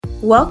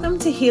Welcome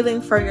to Healing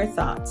for Your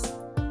Thoughts,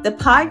 the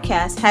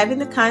podcast having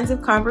the kinds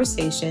of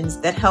conversations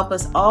that help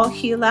us all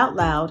heal out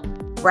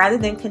loud rather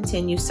than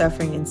continue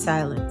suffering in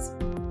silence.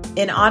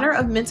 In honor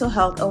of Mental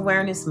Health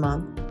Awareness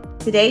Month,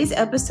 today's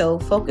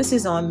episode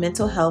focuses on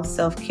mental health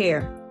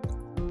self-care.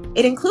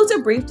 It includes a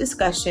brief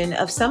discussion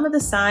of some of the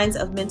signs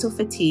of mental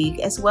fatigue,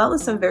 as well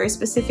as some very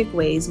specific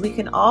ways we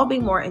can all be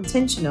more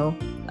intentional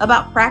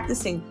about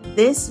practicing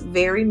this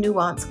very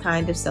nuanced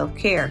kind of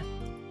self-care.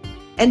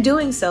 And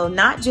doing so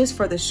not just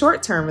for the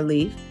short-term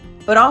relief,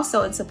 but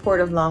also in support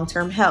of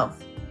long-term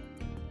health.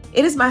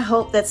 It is my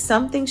hope that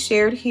something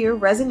shared here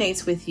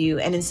resonates with you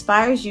and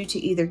inspires you to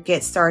either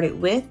get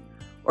started with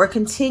or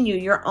continue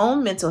your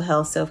own mental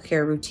health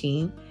self-care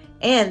routine,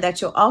 and that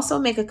you'll also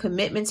make a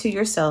commitment to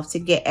yourself to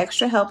get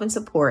extra help and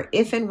support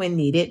if and when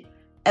needed,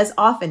 as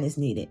often as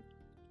needed.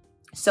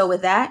 So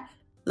with that,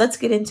 let's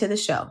get into the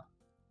show.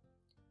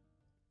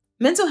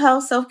 Mental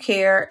health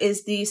self-care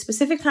is the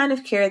specific kind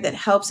of care that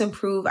helps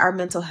improve our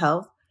mental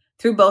health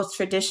through both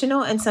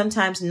traditional and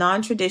sometimes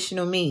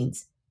non-traditional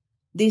means.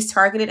 These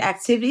targeted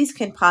activities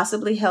can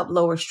possibly help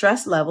lower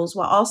stress levels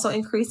while also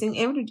increasing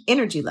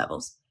energy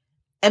levels.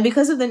 And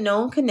because of the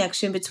known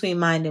connection between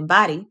mind and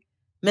body,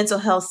 mental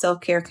health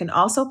self-care can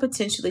also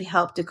potentially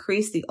help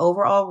decrease the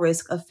overall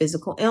risk of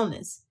physical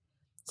illness.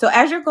 So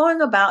as you're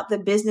going about the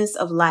business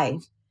of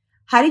life,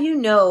 how do you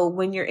know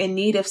when you're in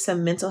need of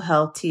some mental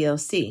health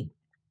TLC?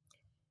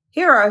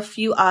 Here are a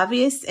few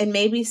obvious and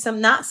maybe some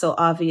not so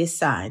obvious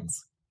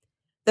signs.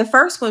 The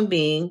first one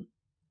being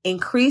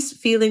increased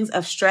feelings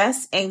of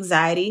stress,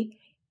 anxiety,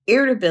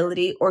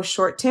 irritability, or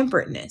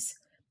short-temperedness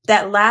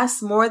that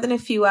lasts more than a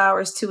few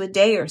hours to a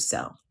day or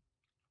so.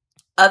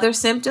 Other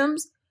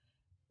symptoms: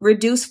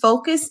 reduced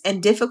focus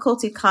and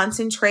difficulty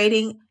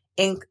concentrating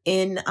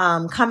in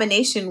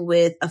combination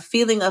with a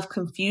feeling of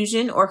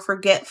confusion or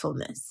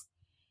forgetfulness.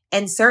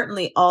 And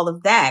certainly all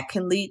of that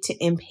can lead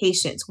to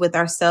impatience with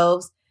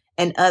ourselves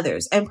and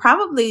others. And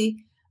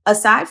probably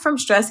aside from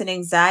stress and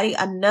anxiety,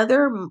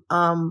 another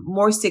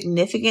more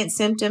significant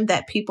symptom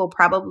that people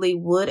probably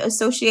would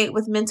associate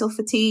with mental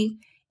fatigue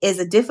is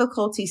a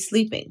difficulty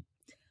sleeping.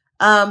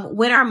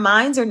 When our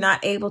minds are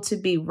not able to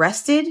be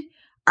rested,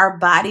 our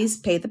bodies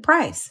pay the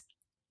price.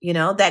 You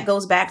know, that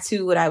goes back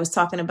to what I was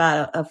talking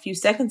about a few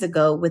seconds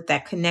ago with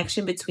that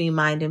connection between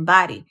mind and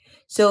body.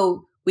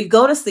 So we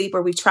go to sleep,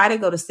 or we try to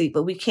go to sleep,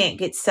 but we can't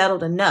get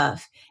settled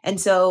enough. And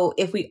so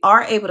if we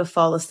are able to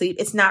fall asleep,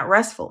 it's not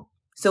restful.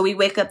 So we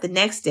wake up the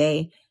next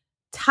day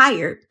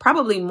tired,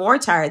 probably more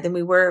tired than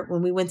we were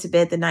when we went to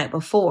bed the night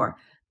before.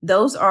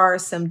 Those are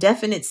some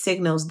definite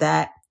signals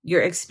that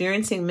you're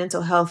experiencing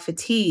mental health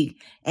fatigue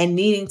and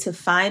needing to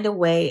find a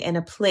way and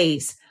a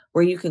place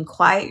where you can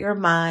quiet your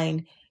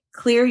mind,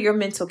 clear your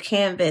mental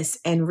canvas,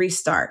 and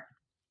restart.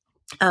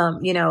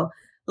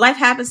 Life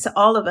happens to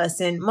all of us,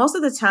 and most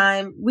of the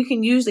time we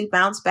can usually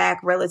bounce back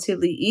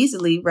relatively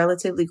easily,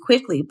 relatively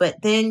quickly. But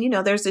then,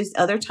 there's these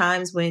other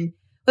times when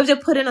we have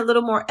to put in a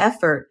little more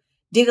effort,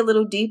 dig a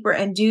little deeper,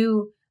 and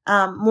do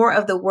more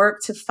of the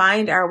work to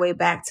find our way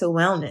back to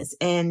wellness.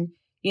 And,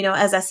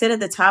 as I said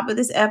at the top of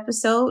this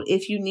episode,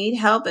 if you need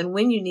help and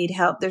when you need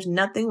help, there's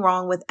nothing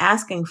wrong with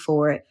asking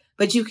for it.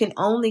 But you can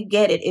only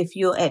get it if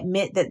you'll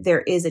admit that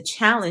there is a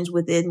challenge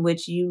within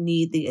which you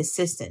need the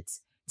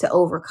assistance to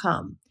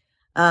overcome.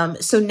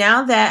 So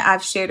now that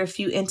I've shared a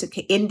few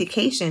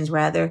indications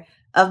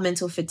of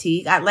mental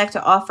fatigue, I'd like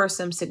to offer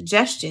some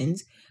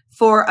suggestions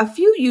for a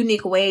few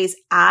unique ways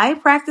I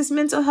practice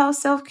mental health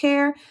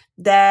self-care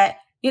that,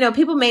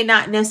 people may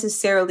not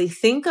necessarily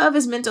think of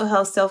as mental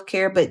health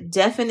self-care, but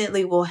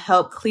definitely will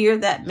help clear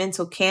that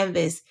mental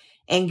canvas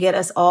and get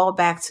us all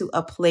back to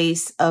a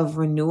place of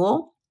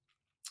renewal.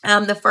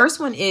 The first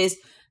one is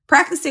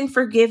practicing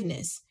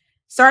forgiveness,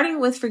 starting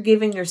with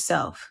forgiving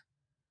yourself.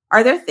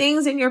 Are there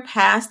things in your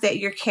past that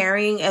you're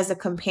carrying as a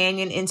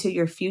companion into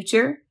your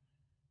future?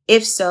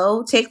 If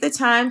so, take the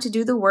time to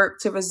do the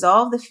work to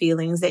resolve the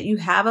feelings that you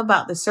have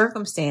about the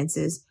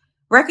circumstances,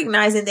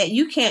 recognizing that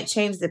you can't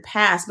change the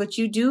past, but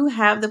you do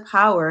have the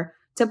power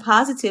to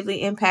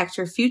positively impact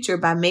your future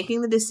by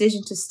making the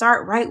decision to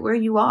start right where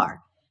you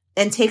are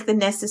and take the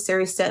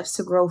necessary steps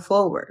to grow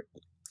forward.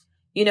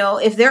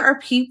 If there are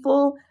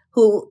people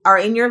who are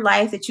in your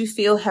life that you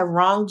feel have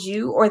wronged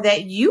you or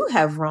that you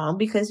have wronged,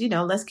 because,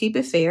 let's keep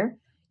it fair,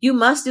 you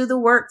must do the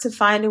work to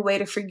find a way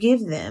to forgive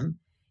them,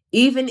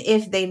 even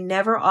if they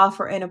never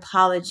offer an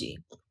apology.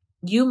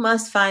 You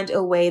must find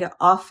a way to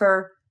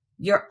offer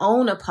your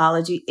own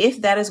apology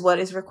if that is what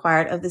is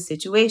required of the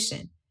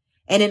situation.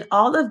 And in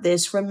all of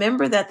this,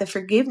 remember that the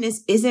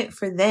forgiveness isn't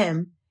for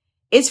them,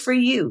 it's for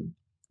you.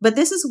 But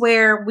this is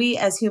where we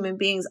as human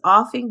beings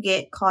often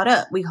get caught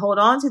up. We hold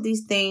on to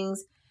these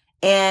things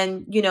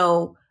and,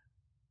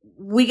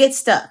 we get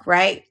stuck,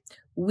 right?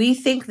 We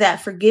think that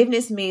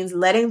forgiveness means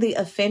letting the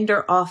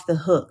offender off the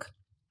hook.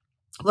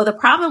 Well, the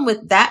problem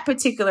with that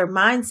particular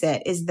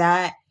mindset is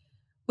that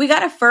we got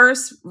to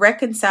first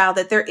reconcile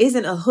that there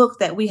isn't a hook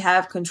that we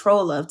have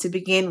control of to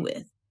begin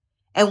with.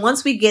 And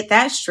once we get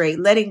that straight,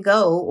 letting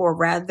go, or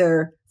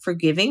rather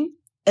forgiving,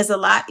 is a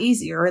lot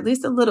easier, or at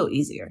least a little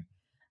easier.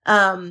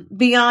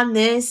 Beyond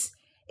this,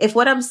 if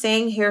what I'm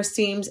saying here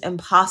seems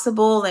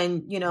impossible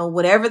and,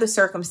 whatever the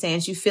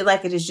circumstance, you feel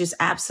like it is just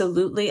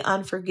absolutely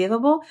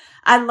unforgivable,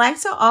 I'd like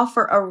to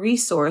offer a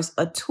resource,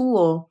 a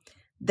tool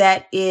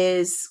that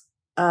is,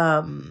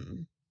 I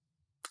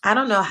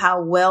don't know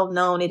how well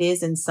known it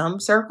is in some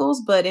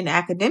circles, but in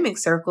academic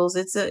circles,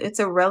 it's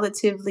a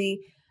relatively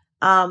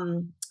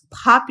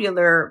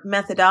popular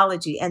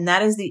methodology, and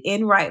that is the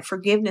Enright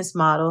forgiveness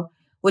model,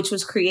 which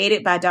was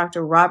created by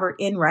Dr. Robert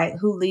Enright,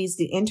 who leads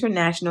the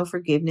International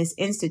Forgiveness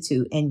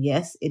Institute. And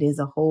yes, it is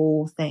a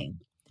whole thing.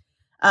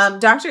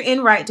 Dr.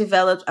 Enright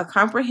developed a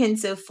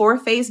comprehensive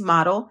 4-phase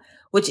model,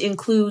 which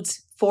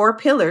includes 4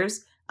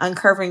 pillars: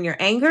 uncovering your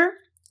anger,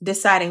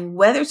 deciding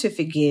whether to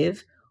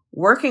forgive,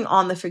 working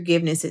on the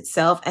forgiveness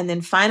itself, and then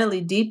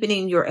finally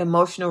deepening your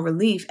emotional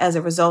relief as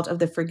a result of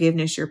the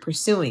forgiveness you're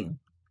pursuing.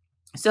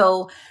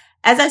 So,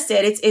 as I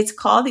said, it's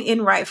called the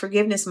Enright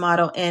forgiveness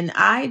model, and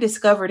I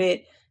discovered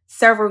it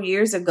several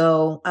years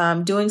ago,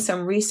 doing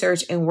some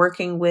research and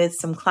working with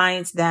some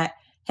clients that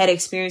had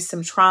experienced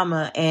some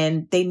trauma,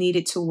 and they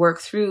needed to work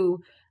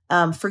through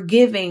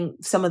forgiving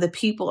some of the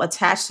people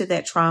attached to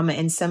that trauma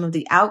and some of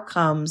the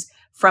outcomes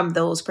from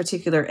those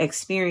particular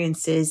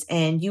experiences.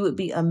 And you would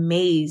be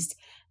amazed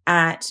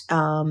at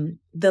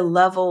the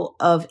level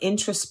of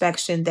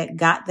introspection that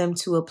got them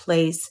to a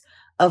place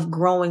of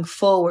growing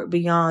forward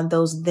beyond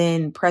those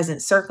then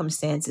present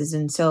circumstances.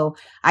 And so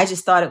I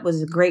just thought it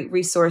was a great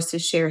resource to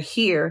share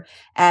here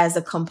as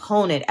a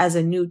component, as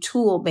a new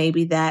tool,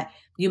 maybe that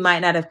you might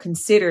not have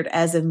considered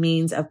as a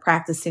means of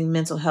practicing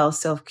mental health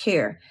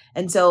self-care.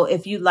 And so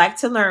if you'd like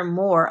to learn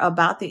more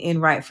about the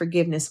Enright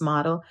forgiveness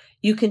model,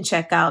 you can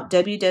check out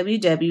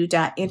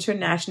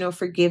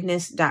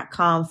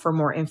www.internationalforgiveness.com for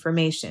more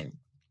information.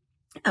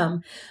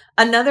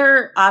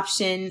 Another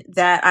option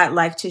that I'd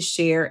like to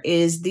share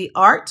is the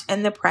art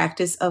and the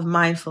practice of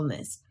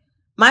mindfulness.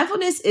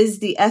 Mindfulness is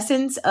the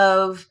essence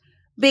of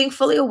being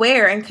fully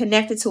aware and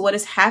connected to what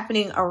is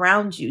happening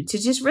around you, to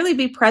just really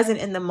be present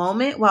in the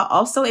moment while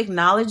also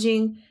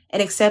acknowledging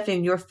and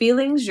accepting your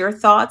feelings, your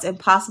thoughts, and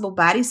possible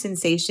body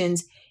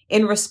sensations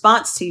in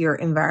response to your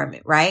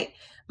environment, right?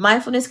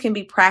 Mindfulness can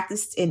be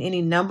practiced in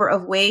any number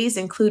of ways,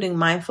 including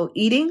mindful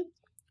eating,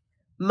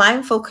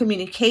 mindful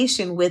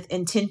communication with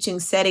intention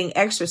setting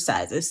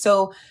exercises.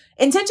 So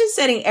intention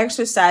setting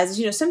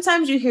exercises,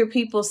 sometimes you hear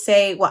people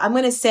say, well, I'm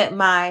going to set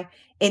my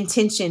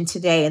intention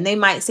today. And they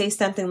might say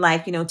something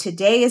like,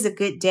 today is a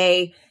good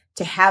day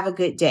to have a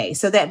good day.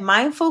 So that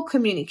mindful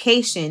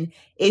communication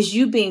is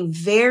you being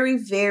very,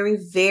 very,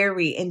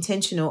 very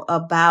intentional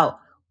about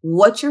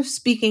what you're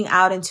speaking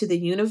out into the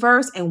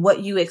universe and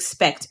what you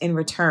expect in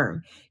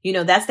return.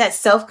 That's that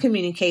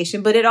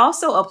self-communication, but it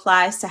also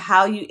applies to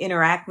how you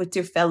interact with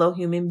your fellow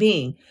human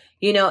being,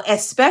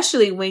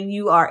 especially when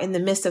you are in the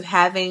midst of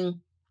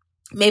having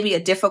maybe a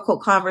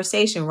difficult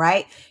conversation,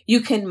 right?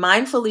 You can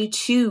mindfully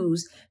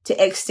choose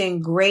to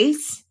extend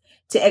grace,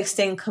 to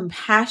extend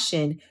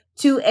compassion,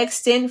 to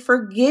extend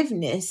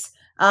forgiveness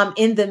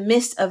in the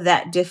midst of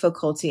that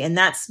difficulty. And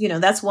that's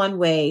one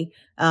way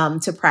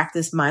to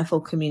practice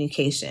mindful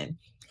communication.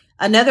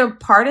 Another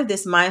part of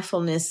this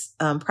mindfulness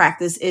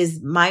practice is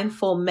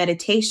mindful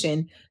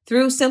meditation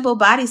through simple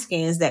body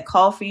scans that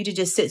call for you to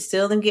just sit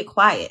still and get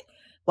quiet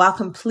while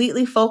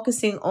completely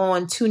focusing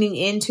on tuning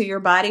into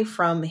your body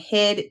from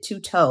head to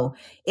toe.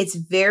 It's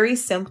very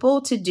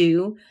simple to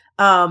do.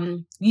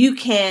 You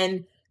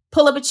can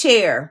pull up a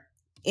chair.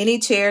 Any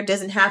chair,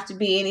 doesn't have to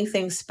be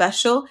anything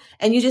special.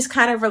 And you just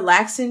kind of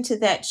relax into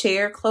that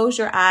chair, close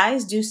your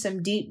eyes, do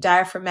some deep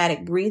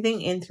diaphragmatic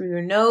breathing in through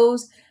your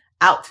nose,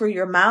 out through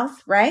your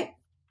mouth, right?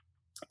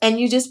 And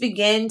you just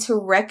begin to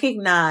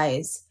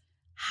recognize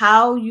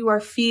how you are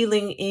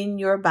feeling in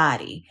your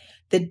body,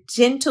 the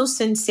gentle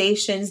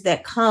sensations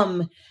that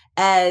come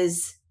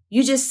as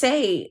you just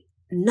say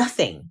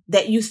nothing,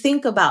 that you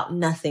think about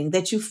nothing,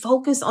 that you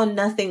focus on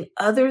nothing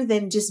other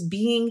than just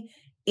being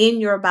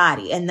in your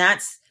body. And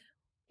that's,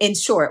 in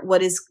short,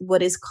 what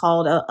is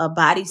called a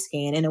body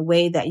scan, in a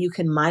way that you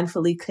can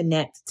mindfully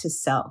connect to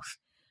self.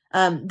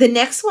 The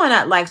next one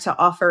I'd like to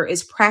offer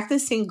is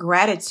practicing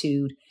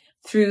gratitude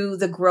through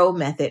the GROW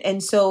method.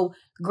 And so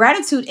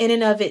gratitude in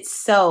and of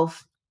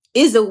itself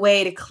is a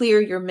way to clear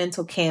your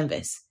mental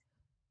canvas.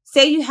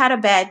 Say you had a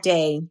bad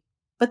day,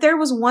 but there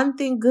was one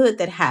thing good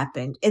that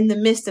happened in the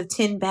midst of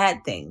 10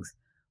 bad things.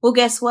 Well,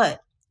 guess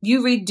what?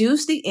 You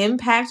reduce the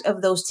impact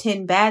of those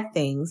 10 bad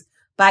things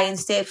by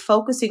instead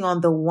focusing on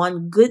the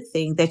one good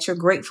thing that you're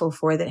grateful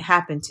for that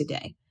happened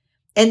today.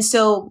 And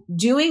so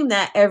doing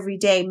that every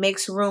day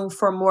makes room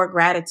for more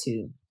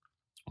gratitude.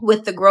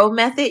 With the GROW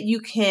method, you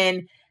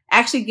can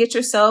actually get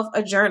yourself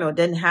a journal. It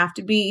doesn't have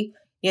to be,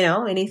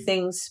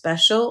 anything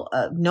special,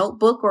 a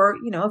notebook, or,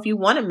 if you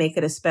want to make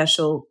it a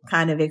special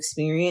kind of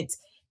experience,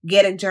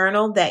 get a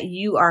journal that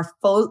you are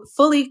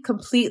fully,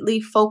 completely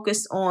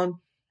focused on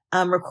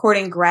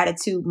recording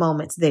gratitude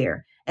moments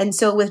there. And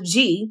so with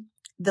G,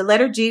 the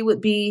letter G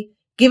would be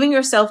giving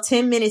yourself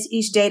 10 minutes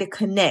each day to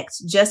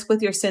connect just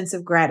with your sense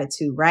of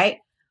gratitude, right?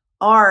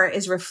 R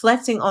is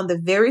reflecting on the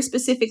very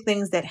specific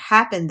things that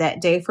happened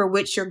that day for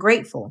which you're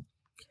grateful.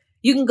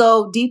 You can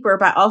go deeper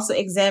by also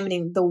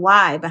examining the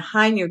why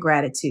behind your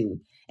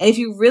gratitude. And if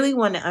you really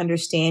want to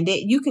understand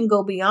it, you can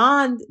go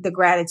beyond the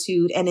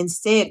gratitude and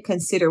instead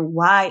consider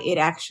why it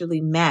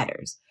actually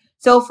matters.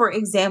 So for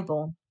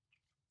example,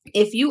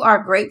 if you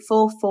are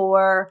grateful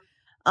for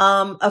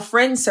a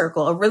friend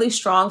circle, a really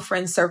strong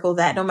friend circle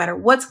that no matter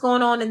what's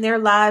going on in their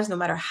lives, no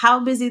matter how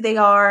busy they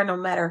are, no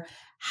matter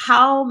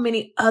how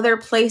many other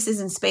places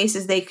and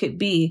spaces they could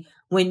be,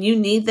 when you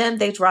need them,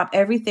 they drop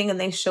everything and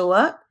they show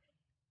up.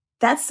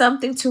 That's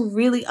something to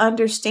really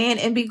understand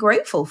and be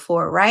grateful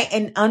for, right?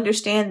 And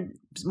understand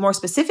more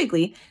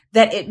specifically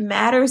that it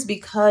matters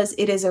because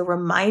it is a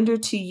reminder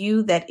to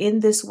you that in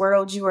this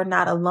world, you are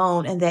not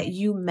alone and that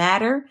you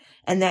matter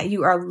and that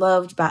you are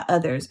loved by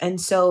others. And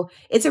so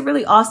it's a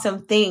really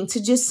awesome thing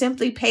to just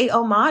simply pay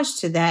homage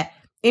to that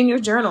in your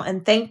journal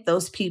and thank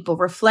those people,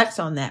 reflect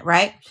on that,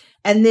 right?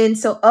 And then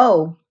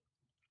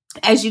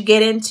as you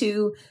get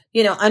into,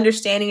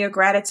 understanding your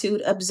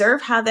gratitude,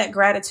 observe how that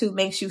gratitude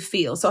makes you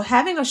feel. So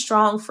having a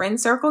strong friend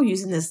circle,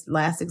 using this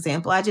last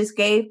example I just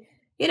gave,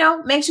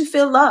 makes you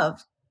feel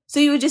loved. So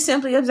you would just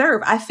simply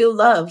observe, I feel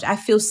loved. I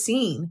feel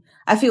seen.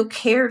 I feel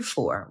cared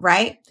for,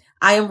 right?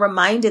 I am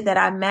reminded that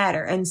I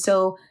matter. And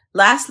so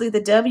lastly,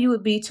 the W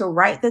would be to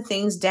write the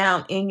things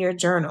down in your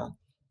journal.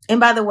 And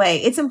by the way,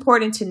 it's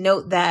important to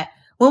note that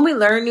when we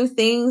learn new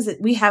things,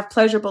 we have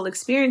pleasurable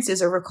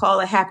experiences or recall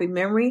a happy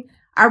memory,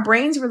 our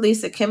brains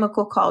release a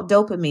chemical called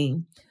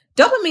dopamine.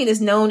 Dopamine is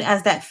known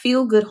as that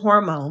feel-good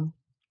hormone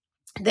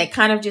that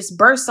kind of just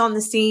bursts on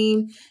the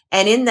scene.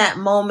 And in that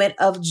moment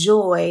of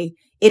joy,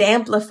 it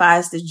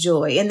amplifies the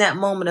joy. In that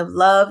moment of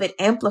love, it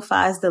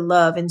amplifies the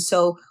love. And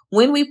so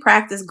when we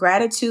practice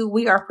gratitude,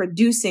 we are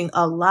producing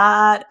a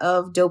lot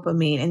of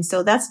dopamine. And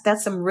so that's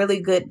some really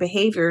good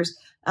behaviors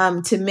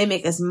to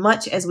mimic as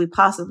much as we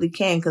possibly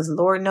can, because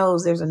Lord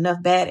knows there's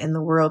enough bad in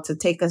the world to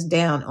take us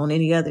down on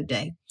any other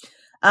day.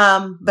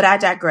 But I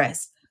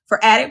digress.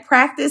 For added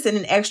practice and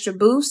an extra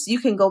boost, you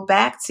can go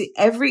back to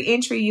every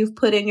entry you've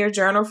put in your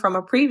journal from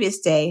a previous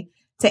day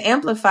to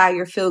amplify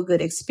your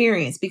feel-good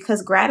experience,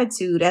 because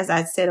gratitude, as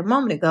I said a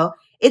moment ago,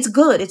 it's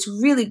good. It's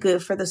really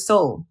good for the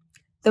soul.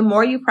 The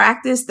more you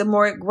practice, the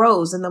more it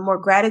grows, and the more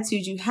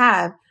gratitude you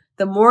have,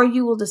 the more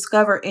you will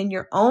discover in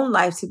your own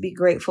life to be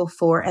grateful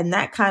for. And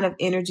that kind of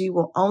energy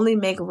will only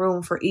make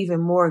room for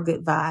even more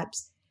good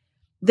vibes.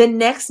 The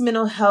next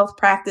mental health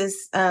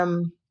practice,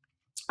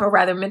 or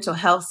rather mental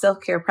health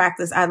self-care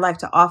practice I'd like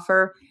to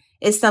offer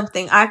is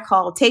something I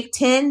call take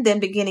 10, then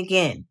begin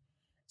again.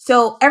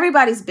 So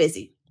everybody's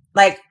busy.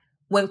 Like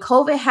when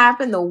COVID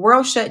happened, the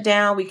world shut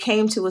down, we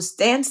came to a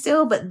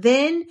standstill, but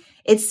then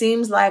it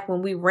seems like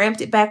when we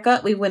ramped it back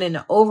up, we went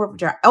into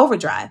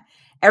overdrive.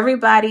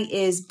 Everybody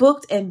is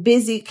booked and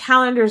busy.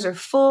 Calendars are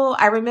full.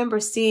 I remember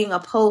seeing a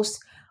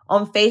post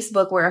on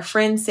Facebook where a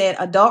friend said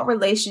adult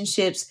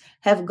relationships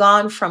have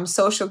gone from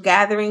social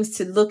gatherings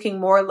to looking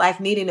more like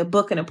needing to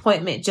book an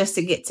appointment just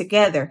to get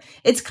together.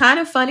 It's kind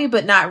of funny,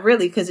 but not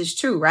really, because it's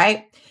true,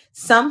 right?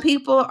 Some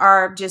people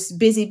are just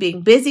busy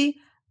being busy.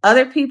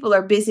 Other people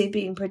are busy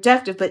being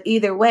productive. But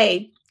either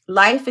way,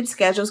 life and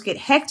schedules get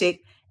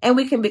hectic and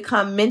we can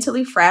become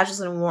mentally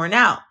fragile and worn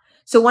out.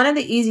 So one of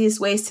the easiest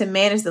ways to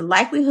manage the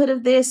likelihood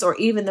of this, or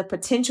even the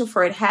potential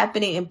for it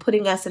happening and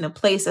putting us in a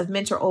place of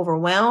mental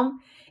overwhelm,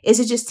 is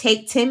to just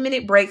take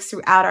 10-minute breaks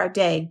throughout our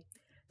day,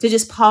 to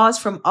just pause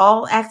from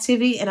all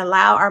activity and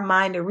allow our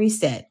mind to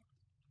reset.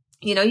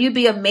 You'd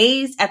be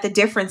amazed at the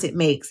difference it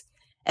makes,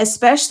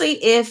 especially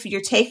if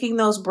you're taking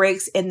those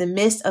breaks in the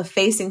midst of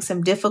facing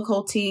some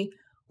difficulty,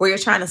 where you're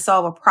trying to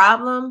solve a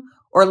problem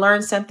or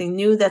learn something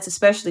new that's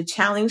especially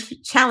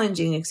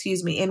challenging,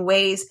 in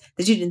ways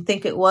that you didn't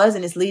think it was,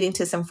 and it's leading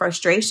to some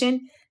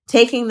frustration.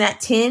 Taking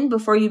that 10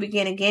 before you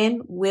begin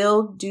again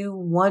will do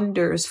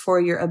wonders for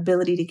your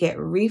ability to get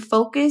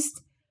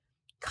refocused,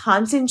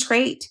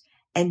 concentrate,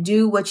 and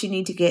do what you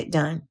need to get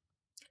done.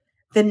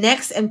 The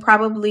next and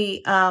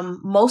probably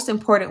most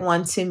important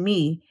one to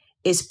me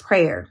is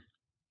prayer,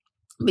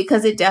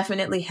 because it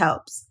definitely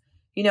helps.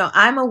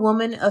 I'm a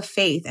woman of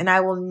faith, and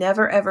I will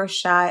never, ever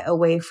shy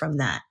away from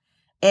that.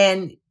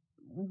 And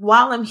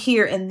while I'm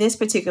here in this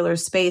particular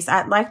space,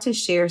 I'd like to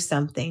share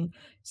something.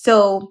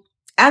 So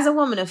as a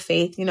woman of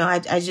faith,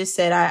 I just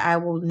said I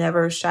will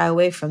never shy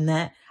away from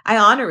that. I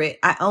honor it.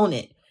 I own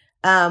it,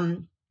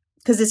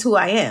 because it's who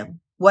I am.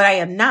 What I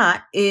am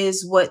not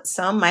is what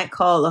some might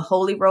call a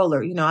holy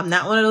roller. I'm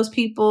not one of those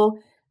people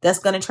that's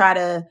going to try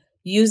to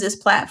use this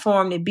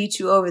platform to beat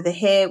you over the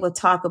head with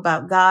talk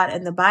about God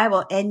and the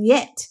Bible. And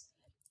yet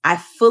I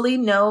fully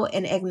know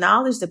and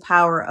acknowledge the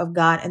power of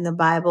God and the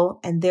Bible,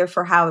 and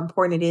therefore how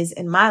important it is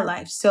in my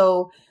life.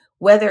 So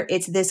whether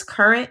it's this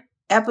current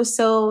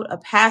episode, a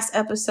past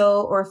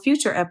episode, or a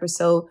future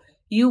episode,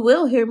 you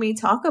will hear me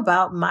talk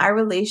about my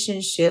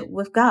relationship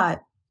with God.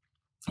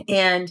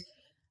 And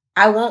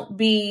I won't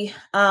be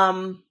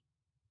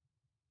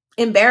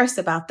embarrassed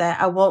about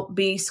that. I won't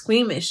be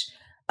squeamish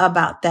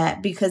about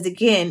that, because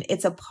again,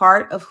 it's a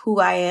part of who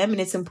I am and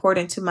it's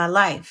important to my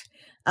life.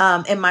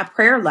 And my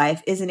prayer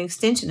life is an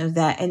extension of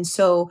that. And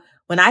so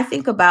when I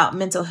think about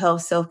mental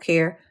health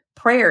self-care,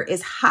 prayer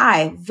is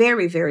high,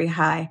 very, very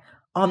high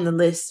on the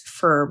list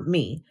for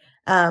me.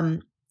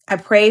 I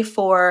pray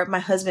for my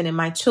husband and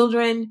my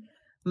children,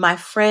 my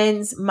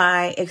friends,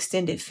 my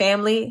extended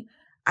family.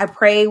 I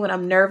pray when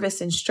I'm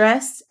nervous and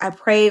stressed. I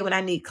pray when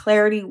I need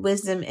clarity,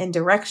 wisdom, and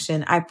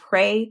direction. I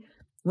pray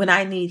when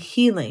I need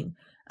healing.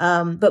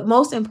 But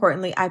most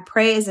importantly, I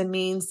pray as a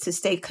means to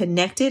stay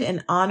connected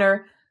and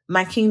honor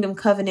my kingdom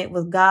covenant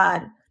with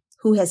God,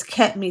 who has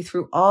kept me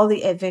through all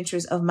the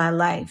adventures of my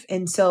life.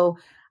 And so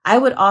I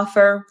would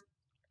offer,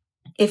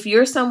 if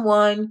you're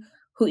someone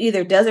who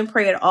either doesn't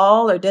pray at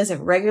all or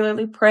doesn't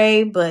regularly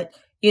pray, but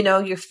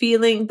you're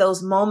feeling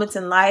those moments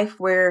in life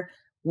where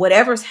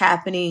whatever's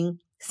happening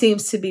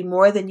seems to be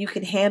more than you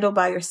can handle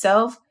by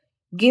yourself,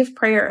 give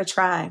prayer a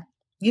try.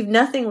 You've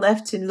nothing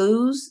left to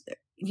lose,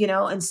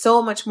 and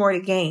so much more to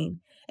gain.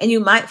 And you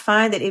might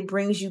find that it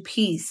brings you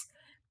peace.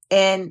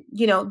 And,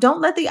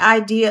 don't let the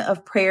idea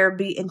of prayer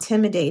be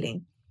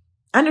intimidating.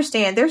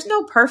 Understand there's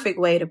no perfect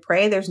way to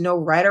pray. There's no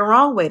right or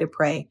wrong way to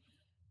pray.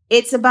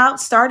 It's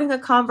about starting a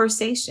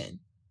conversation,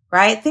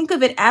 right? Think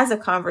of it as a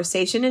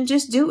conversation and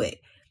just do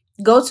it.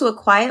 Go to a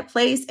quiet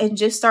place and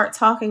just start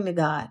talking to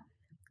God.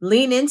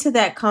 Lean into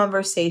that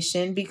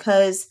conversation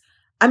because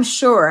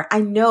I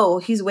know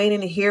he's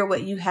waiting to hear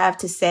what you have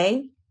to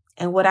say.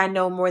 And what I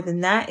know more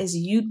than that is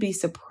you'd be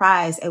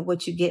surprised at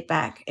what you get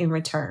back in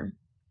return.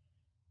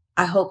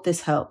 I hope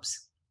this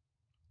helps.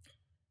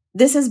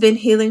 This has been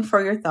Healing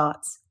for Your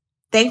Thoughts.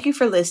 Thank you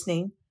for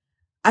listening.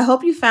 I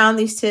hope you found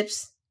these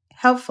tips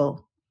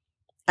helpful.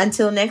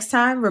 Until next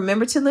time,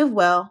 remember to live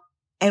well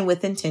and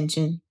with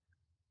intention.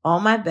 All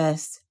my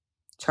best,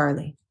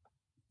 Charlie.